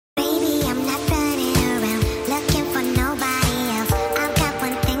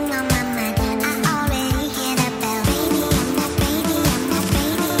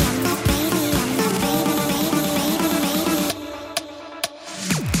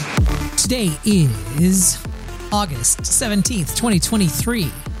Today is August 17th,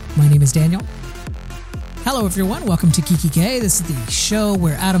 2023. My name is Daniel. Hello, everyone. Welcome to Geeky Gay. This is the show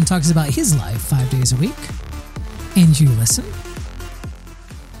where Adam talks about his life 5 days a week, and you listen.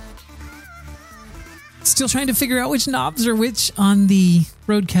 Still trying to figure out which knobs are which on the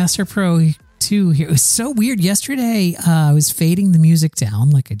Rodecaster Pro 2 here. It was so weird. Yesterday, I was fading the music down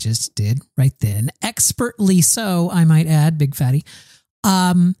like I just did right then. Expertly so, I might add, big fatty.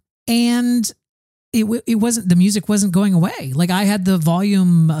 And it wasn't, the music wasn't going away. Like I had the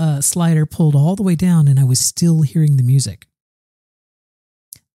volume slider pulled all the way down and I was still hearing the music.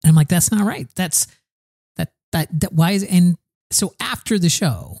 And I'm like, that's not right. That why is, and so after the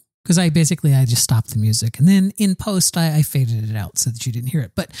show, because I just stopped the music and then in post, I faded it out so that you didn't hear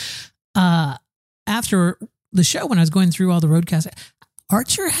it. But after the show, when I was going through all the Rodecaster,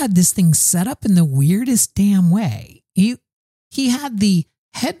 Archer had this thing set up in the weirdest damn way. He had the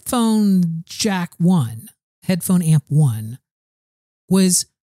headphone jack 1, headphone amp 1, was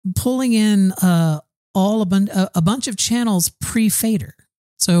pulling in a bunch of channels pre-fader.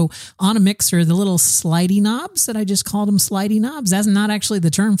 So on a mixer, the little slidey knobs that I just called them slidey knobs, that's not actually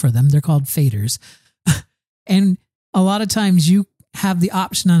the term for them. They're called faders. And a lot of times you have the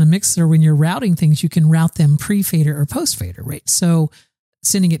option on a mixer when you're routing things, you can route them pre-fader or post-fader, right? So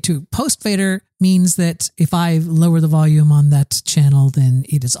sending it to post-fader means that if I lower the volume on that channel, then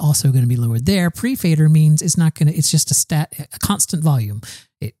it is also going to be lowered there. Pre-fader means it's just a constant volume.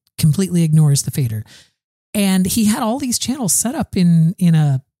 It completely ignores the fader. And he had all these channels set up in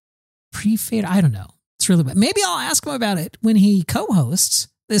a pre-fader. I don't know. It's really bad. Maybe I'll ask him about it when he co-hosts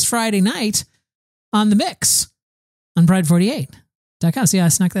this Friday night on The Mix on Pride 48. Did I kind of see how I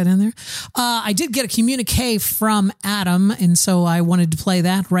snuck that in there? I did get a communique from Adam, and so I wanted to play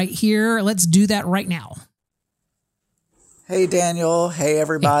that right here. Let's do that right now. Hey, Daniel. Hey,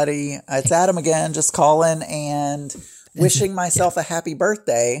 everybody. It's Adam again, just calling and wishing myself a happy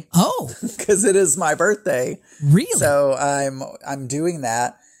birthday. Oh. Because it is my birthday. Really? So I'm doing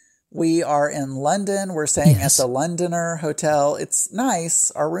that. We are in London. We're staying at the Londoner Hotel. It's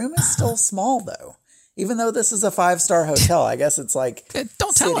nice. Our room is still small, though. Even though this is a 5-star hotel, I guess it's like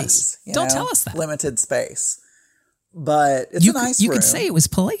don't tell us. Don't tell us that. Limited space. But it's a nice room. You could say it was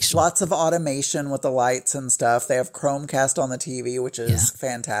palatial. Lots of automation with the lights and stuff. They have Chromecast on the TV, which is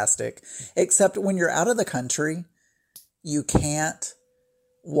fantastic. Except when you're out of the country, you can't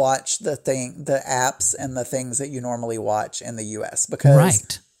watch the apps and the things that you normally watch in the US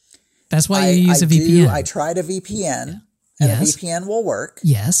because that's why you use a VPN. I tried a VPN and a VPN will work.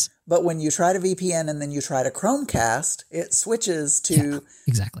 Yes. But when you try to VPN and then you try to Chromecast, it switches to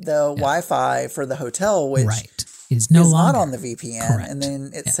the Wi-Fi for the hotel, which is not on the VPN. And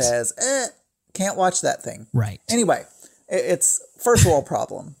then it says, can't watch that thing. Right. Anyway, it's first world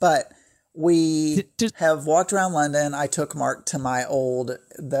problem. But we have walked around London. I took Mark to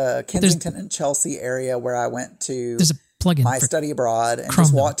the Kensington and Chelsea area where I went to my study abroad and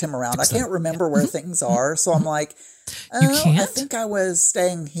just walked him around. I can't remember where things are. So I'm like, I think I was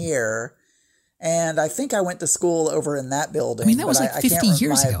staying here. And I think I went to school over in that building. I mean, that was like 50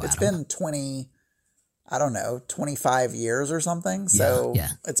 years ago. It's been 25 years or something. So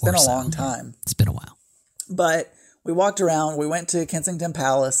it's been a long time. It's been a while. But we walked around. We went to Kensington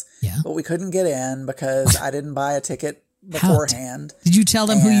Palace, but we couldn't get in because I didn't buy a ticket beforehand. Did you tell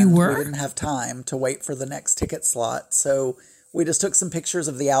them who you were? We didn't have time to wait for the next ticket slot. So we just took some pictures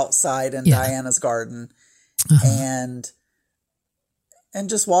of the outside in Diana's garden and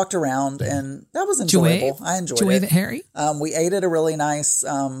just walked around, and that was enjoyable. I enjoyed it. Did you wave at Harry? We ate at a really nice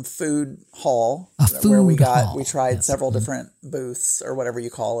food hall where we tried several different booths or whatever you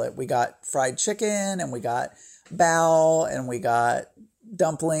call it. We got fried chicken and we got bao and we got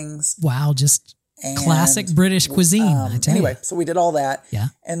dumplings. Wow, just classic British cuisine. I tell you. So we did all that. Yeah.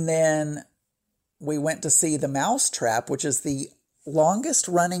 And then we went to see The Mousetrap, which is the longest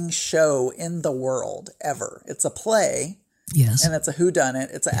running show in the world ever. It's a play. Yes. And it's a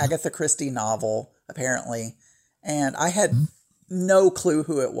whodunit. It's an Agatha Christie novel, apparently. And I had no clue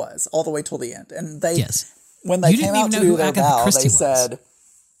who it was all the way till the end. And when they came out to do their vow, they said,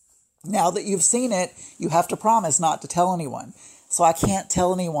 now that you've seen it, you have to promise not to tell anyone. So I can't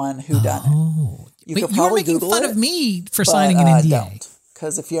tell anyone who done it. You could probably Google it. You're making fun of me for signing an NDA. Don't.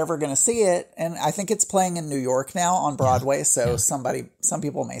 Because if you're ever going to see it, and I think it's playing in New York now on Broadway, so some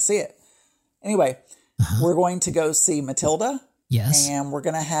people may see it. Anyway, we're going to go see Matilda. Yes. And we're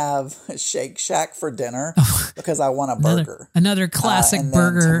going to have Shake Shack for dinner because I want a burger. Another classic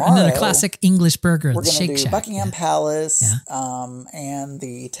burger, another classic English burger. We're going to do Buckingham Palace and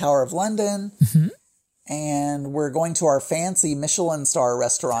the Tower of London. And we're going to our fancy Michelin star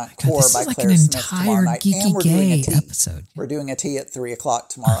restaurant, God, Core by Claire Smith, tomorrow night. And we're doing a tea episode. We're doing a tea at 3:00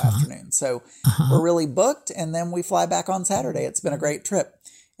 tomorrow afternoon. So we're really booked, and then we fly back on Saturday. It's been a great trip.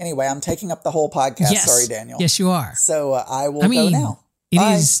 Anyway, I'm taking up the whole podcast. Yes. Sorry, Daniel. Yes, you are. So I will go now.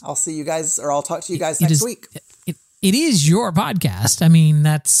 Bye. I'll see you guys, or I'll talk to you guys next week. It is your podcast. I mean,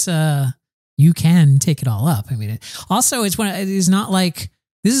 that's you can take it all up. I mean, also it is not like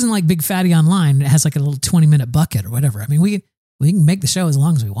this isn't like Big Fatty Online. It has like a little 20-minute bucket or whatever. I mean, we can make the show as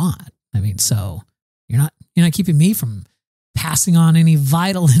long as we want. I mean, so you're not keeping me from passing on any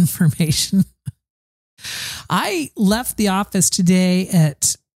vital information. I left the office today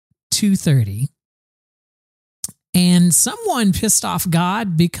at 2:30. And someone pissed off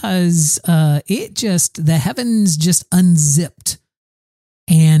God because the heavens just unzipped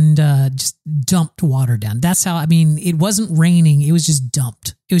and just dumped water down. That's how, I mean, it wasn't raining. It was just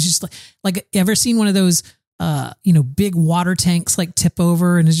dumped. It was just like ever seen one of those, big water tanks like tip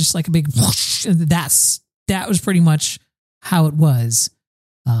over and it's just like a big whoosh. That was pretty much how it was.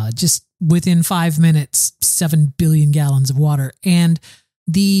 Just within 5 minutes, 7 billion gallons of water. And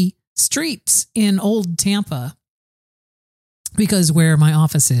the streets in old Tampa, because where my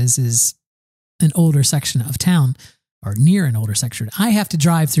office is an older section of town or near an older section. I have to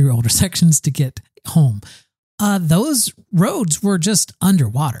drive through older sections to get home. Those roads were just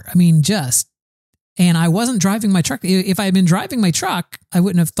underwater. I mean, and I wasn't driving my truck. If I had been driving my truck, I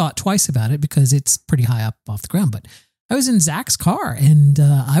wouldn't have thought twice about it because it's pretty high up off the ground. But I was in Zach's car and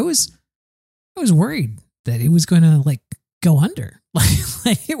I was worried that it was going to like go under.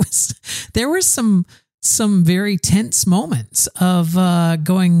 There were some very tense moments of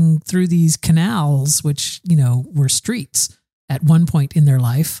going through these canals, which, were streets at one point in their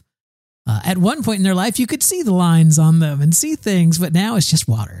life. At one point in their life, you could see the lines on them and see things, but now it's just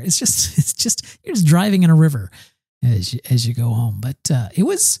water. It's just you're just driving in a river as you go home. But it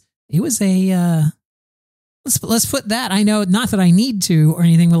was a let's put that. I know, not that I need to or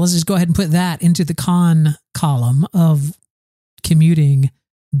anything, but let's just go ahead and put that into the con column of commuting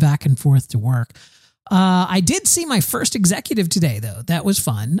back and forth to work. I did see my first executive today, though. That was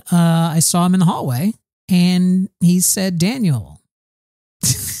fun. I saw him in the hallway, and he said, "Daniel."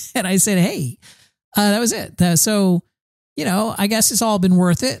 And I said, "Hey." That was it. So, I guess it's all been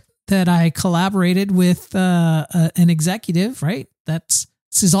worth it that I collaborated with an executive, right? This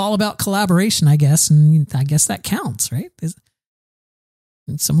is all about collaboration, I guess, and I guess that counts, right?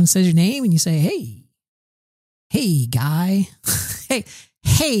 And someone says your name, and you say, hey, guy.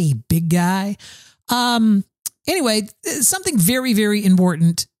 hey, big guy. Anyway, something very, very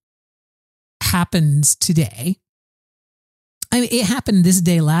important happens today. I mean, it happened this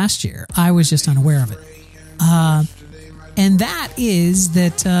day last year. I was just unaware of it. And that is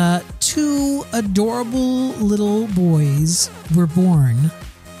that 2 adorable little boys were born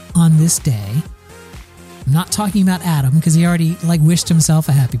on this day. I'm not talking about Adam because he already wished himself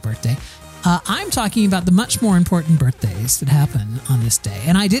a happy birthday. I'm talking about the much more important birthdays that happen on this day.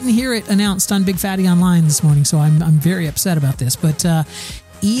 And I didn't hear it announced on Big Fatty Online this morning, so I'm very upset about this. But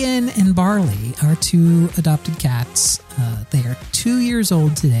Ian and Barley are 2 adopted cats. They are 2 years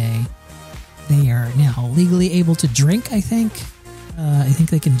old today. They are now legally able to drink, I think. I think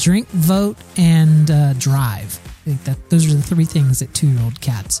they can drink, vote, and drive. I think that those are the 3 things that 2-year-old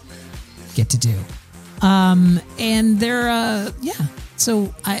cats get to do. And they're,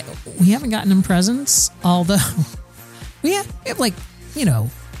 So we haven't gotten them presents, although we have a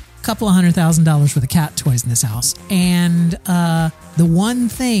couple of $100,000 worth of cat toys in this house. And the one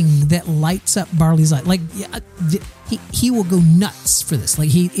thing that lights up Barley's life, he will go nuts for this.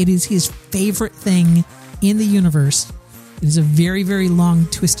 It is his favorite thing in the universe. It is a very, very long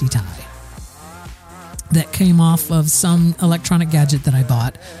twisty tie that came off of some electronic gadget that I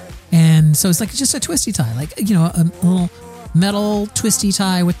bought. And so it's just a twisty tie, a little metal twisty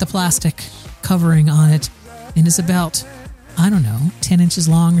tie with the plastic covering on it, and it's about 10 inches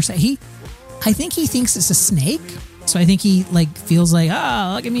long or so. I think he thinks it's a snake, so I think he feels look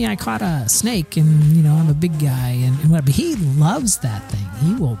at me, I caught a snake, and I'm a big guy and whatever. But he loves that thing.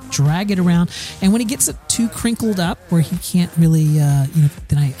 He will drag it around, and when he gets it too crinkled up where he can't really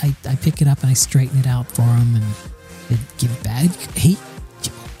then I pick it up and I straighten it out for him and give it back. Hey,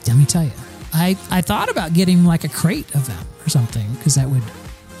 let me tell you, I thought about getting a crate of them or something, because that would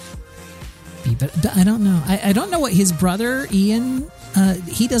be, but I don't know. I don't know what his brother Ian,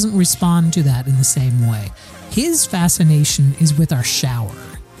 he doesn't respond to that in the same way. His fascination is with our shower.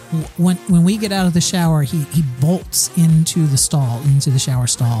 When we get out of the shower, he bolts into the shower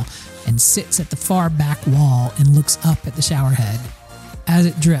stall, and sits at the far back wall and looks up at the shower head as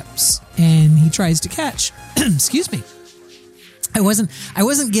it drips, and he tries to catch. Excuse me. I wasn't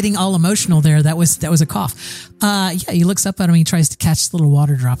getting all emotional there. That was a cough. He looks up at him. He tries to catch little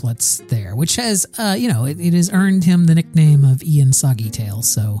water droplets there, which has, it has earned him the nickname of Ian Soggy Tail.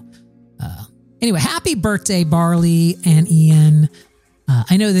 So, anyway, happy birthday, Barley and Ian.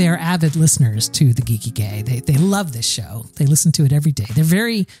 I know they are avid listeners to the Geeky Gay. They love this show. They listen to it every day. They're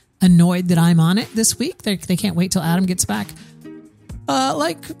very annoyed that I'm on it this week. They can't wait till Adam gets back.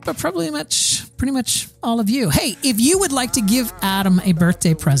 Pretty much all of you. Hey, if you would like to give Adam a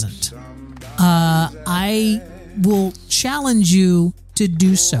birthday present, I will challenge you to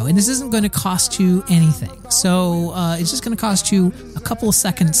do so. And this isn't going to cost you anything. So it's just going to cost you a couple of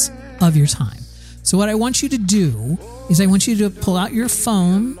seconds of your time. So what I want you to do is I want you to pull out your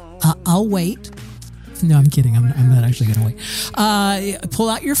phone. I'll wait. No, I'm kidding. I'm not actually going to wait. Pull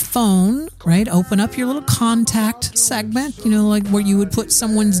out your phone, right? Open up your little contact segment, like where you would put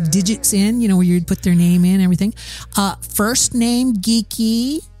someone's digits in, where you'd put their name in, everything. First name,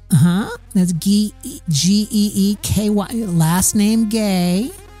 Geeky. That's Geeky. Last name,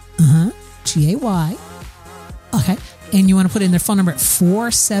 Gay. Gay. Okay. And you want to put in their phone number at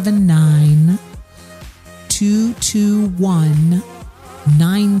 479-221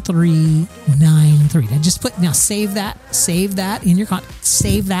 9393. Now save that in your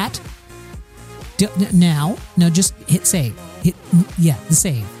save that now. No, just hit save.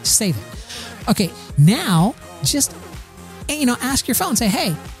 Save it. Okay, now just ask your phone, say,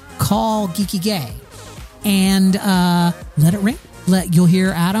 hey, call Geeky Gay, and let it ring. You'll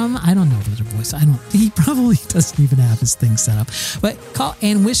hear Adam. I don't know if there's a voice. He probably doesn't even have his thing set up. But call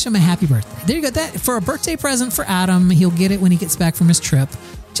and wish him a happy birthday. There you go. That for a birthday present for Adam. He'll get it when he gets back from his trip.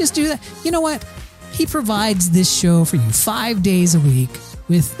 Just do that. You know what? He provides this show for you 5 days a week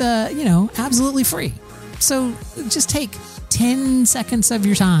with, absolutely free. So just take 10 seconds of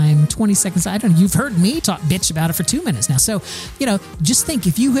your time, 20 seconds. I don't know. You've heard me talk bitch about it for 2 minutes now. So, just think,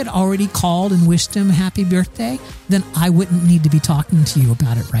 if you had already called and wished him happy birthday, then I wouldn't need to be talking to you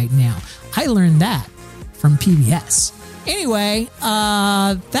about it right now. I learned that from PBS. Anyway,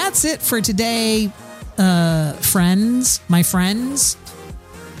 that's it for today, my friends.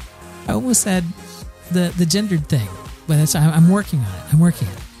 I almost said the gendered thing, but I'm working on it.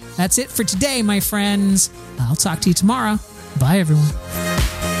 That's it for today, my friends. I'll talk to you tomorrow. Bye, everyone.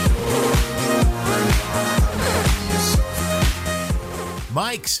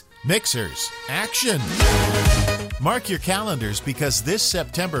 Mics, mixers, action. Mark your calendars, because this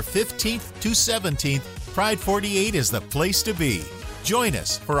September 15th to 17th, Pride 48 is the place to be. Join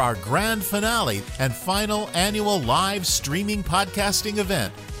us for our grand finale and final annual live streaming podcasting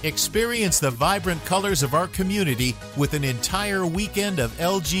event. Experience the vibrant colors of our community with an entire weekend of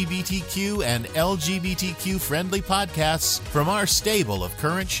LGBTQ and LGBTQ-friendly podcasts from our stable of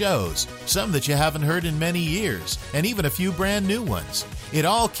current shows, some that you haven't heard in many years, and even a few brand new ones. It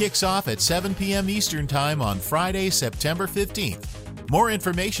all kicks off at 7 p.m. Eastern Time on Friday, September 15th. More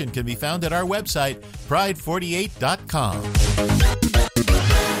information can be found at our website, pride48.com.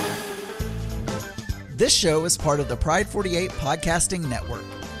 This show is part of the Pride 48 Podcasting Network.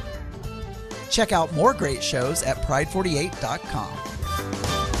 Check out more great shows at pride48.com.